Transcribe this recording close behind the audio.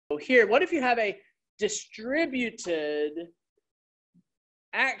here, what if you have a distributed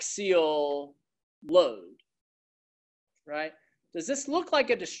axial load, right? Does this look like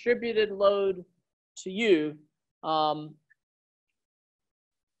a distributed load to you?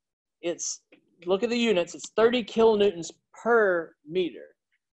 Look at the units, it's 30 kilonewtons per meter,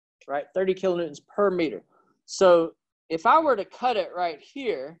 right? 30 kilonewtons per meter. So if I were to cut it right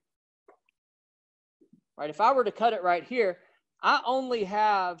here, right? If I were to cut it right here, I only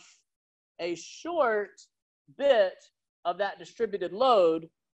have a short bit of that distributed load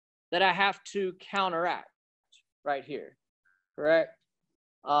that I have to counteract right here, correct?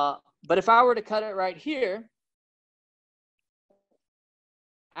 But if I were to cut it right here,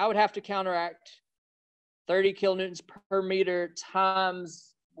 I would have to counteract 30 kilonewtons per meter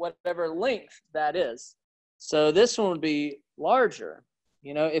times whatever length that is. So this one would be larger.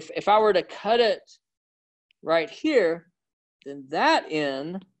 You know, if I were to cut it right here, then that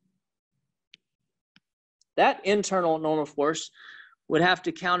internal normal force would have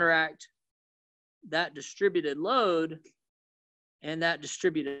to counteract that distributed load, and that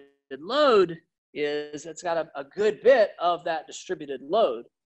distributed load it's got a good bit of that distributed load.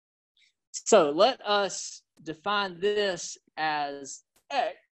 So let us define this as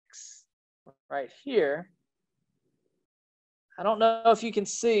X right here. I don't know if you can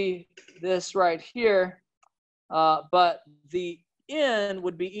see this right here, but the N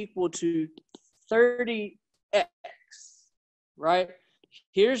would be equal to 30X, right?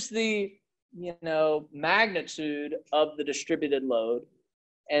 Here's the, magnitude of the distributed load.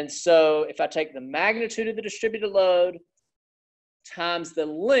 And so if I take the magnitude of the distributed load times the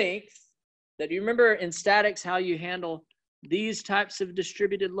length, do you remember in statics how you handle these types of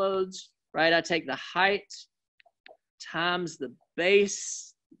distributed loads, right? I take the height times the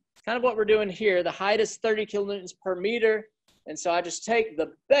base. It's kind of what we're doing here. The height is 30 kilonewtons per meter. And so I just take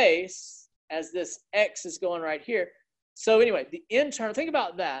the base as this X is going right here. So anyway, the internal, think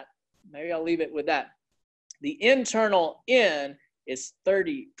about that. Maybe I'll leave it with that. The internal N is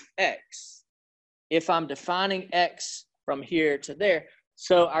 30X if I'm defining X from here to there.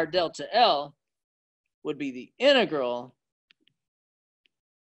 So our delta L would be the integral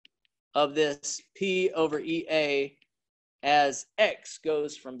of this P over EA as X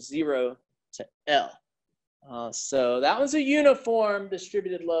goes from 0 to L. So that was a uniform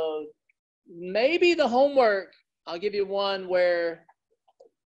distributed load. Maybe the homework, I'll give you one where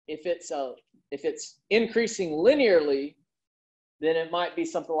if it's increasing linearly, then it might be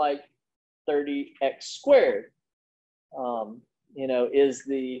something like 30x squared. Is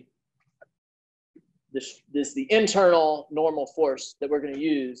the internal normal force that we're going to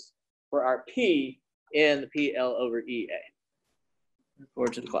use for our P in the PL over EA. Look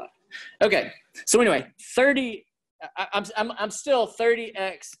forward to the class. Okay, so anyway, 30. I'm still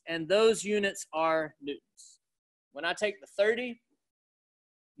 30x, and those units are newtons. When I take the 30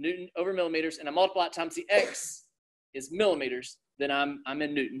 Newton over millimeters and I multiply it times the x is millimeters, then I'm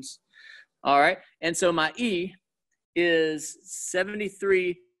in newtons. All right, and so my E is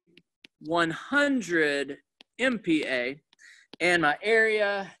 73/100 MPa, and my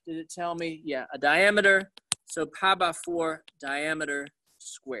area, did it tell me? Yeah, a diameter, so pi by 4 diameter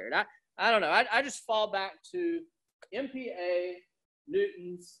squared. I don't know, I just fall back to MPa,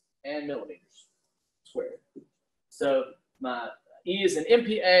 newtons, and millimeters squared. So my E is in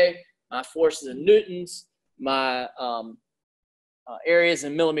MPa, my force is in newtons, my area is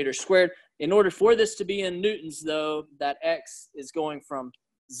in millimeters squared. In order for this to be in newtons, though, that x is going from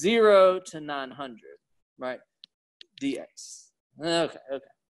 0 to 900, right? dx. Okay.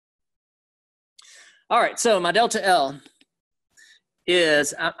 All right, so my delta L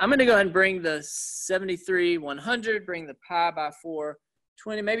is, I'm going to go ahead and bring the 73/100, bring the pi by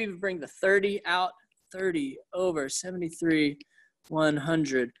 420, maybe even bring the 30 out. 30 over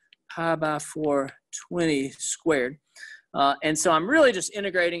 73/100 pi by 420 squared. And so I'm really just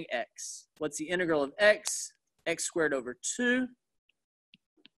integrating x. What's the integral of x? X squared over 2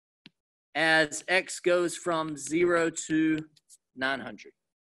 as x goes from 0 to 900.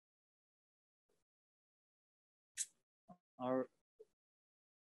 All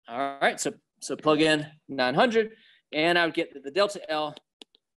right, so plug in 900, and I would get the delta L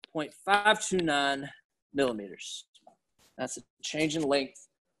 0.529 millimeters. That's a change in length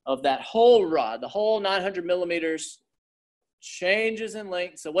of that whole rod. The whole 900 millimeters changes in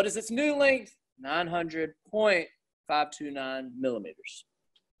length. So what is its new length? 900.529 millimeters.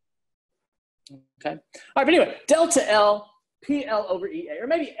 Okay. All right, but anyway, delta L, PL over EA, or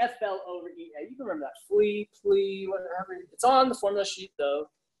maybe FL over EA. You can remember that. Plea, whatever. It's on the formula sheet, though,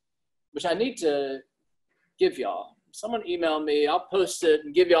 which I need to give y'all. someone email me. I'll post it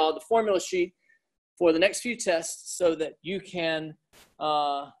and give you all the formula sheet for the next few tests so that you can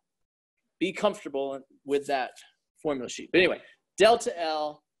be comfortable with that formula sheet. But anyway, delta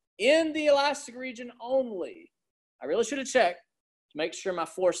L in the elastic region only. I really should have checked to make sure my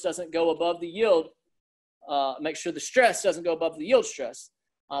force doesn't go above the yield, make sure the stress doesn't go above the yield stress.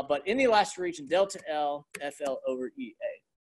 But in the elastic region, delta L, FL over EA.